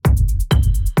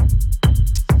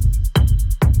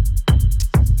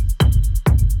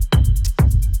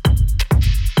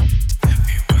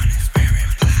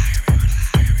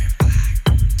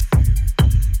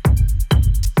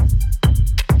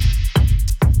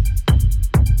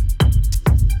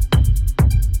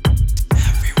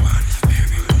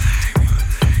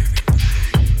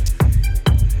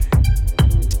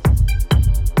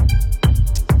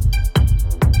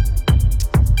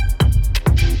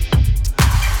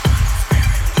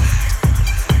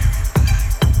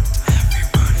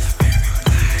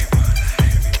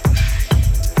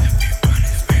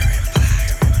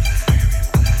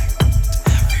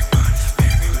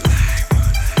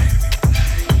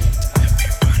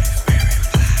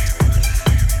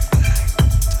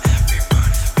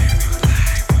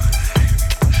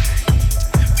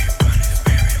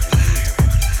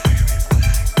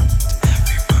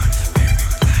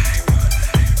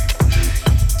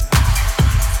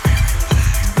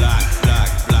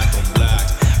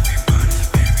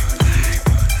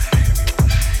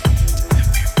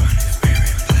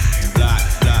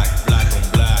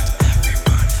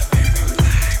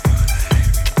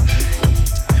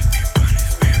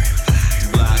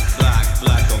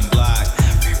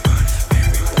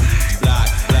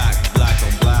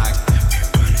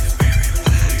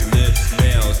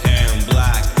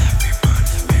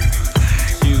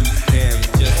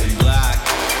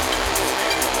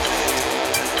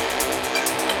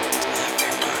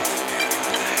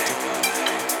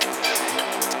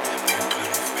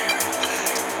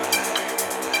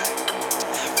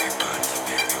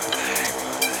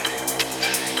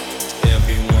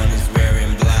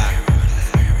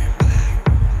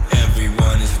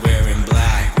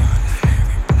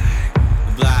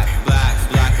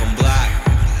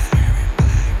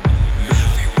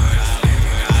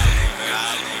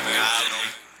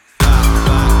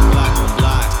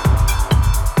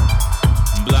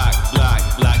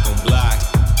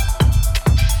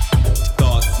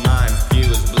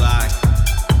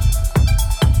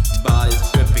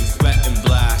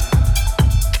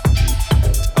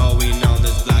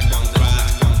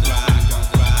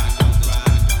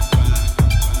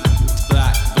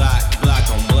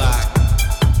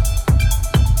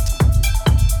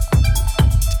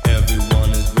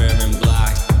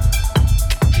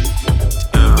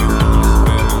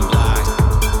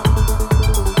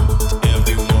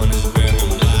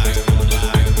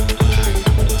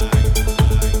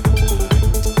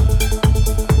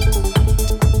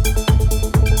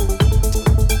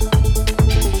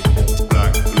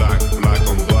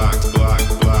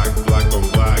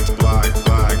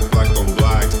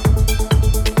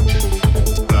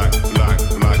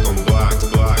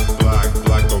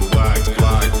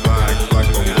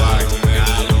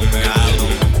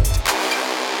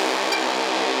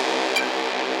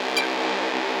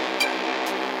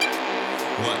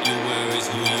What you wear is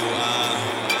who you are.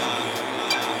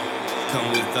 Come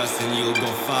with us and you'll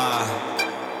go far.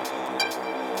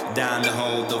 Down the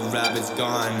hole, the rabbit's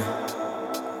gone.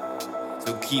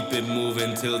 So keep it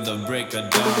moving till the break of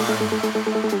dawn.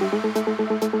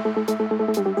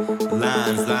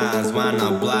 Lines, lines, why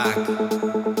not black?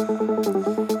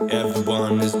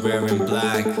 Everyone is wearing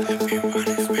black. Everyone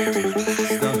is wearing black.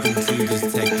 Something to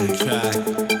this techno track.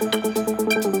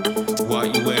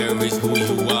 What you wear is who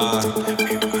you are.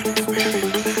 Everyone is wearing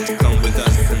black. Come with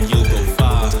us and you'll go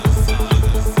far.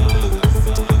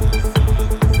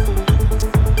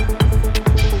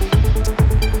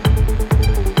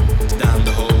 Down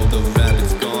the hole, the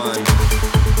rabbit's gone.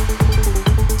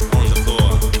 On the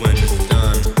floor when it's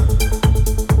done.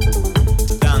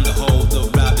 Down the hole, the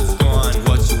rabbit's gone.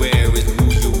 What you wear is who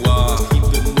you are. Keep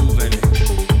it moving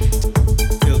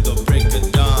till the break of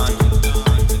dawn.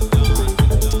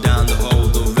 Down the hole,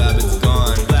 the rabbit's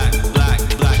gone. Black, black,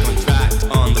 black on track.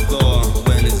 On the floor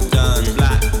when it's done.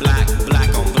 Black, black, black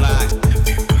on black.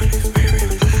 Everyone is wearing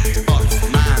black. Thoughts,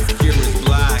 minds, pure as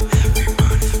black.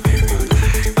 Everyone is wearing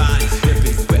black. Bodies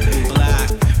dripping, sweating black.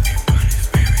 Everyone is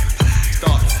wearing black.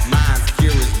 Thoughts, minds,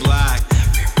 pure as black.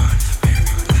 Everyone is wearing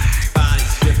black.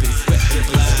 Bodies dripping, sweating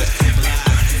black.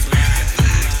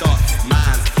 Thoughts,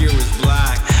 minds, pure as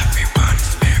black. Everyone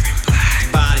is wearing black.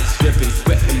 Bodies dripping,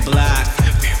 sweating black.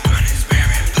 Everyone is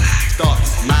wearing black.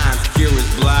 Thoughts, minds, pure as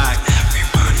black.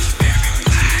 Everyone is wearing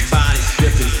black. Bodies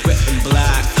dripping, sweating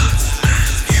black. Thoughts,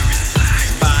 minds, pure as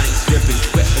black. Bodies dripping,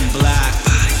 sweating black.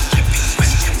 Bodies dripping,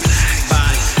 sweating black.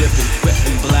 Bodies dripping,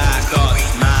 sweating black. Thoughts,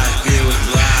 minds, pure as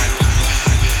black.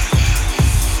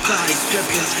 Bodies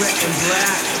dripping, sweating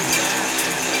black.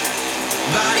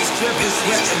 Bodies dripping,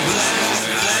 sweating black.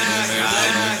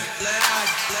 Black, black,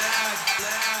 black.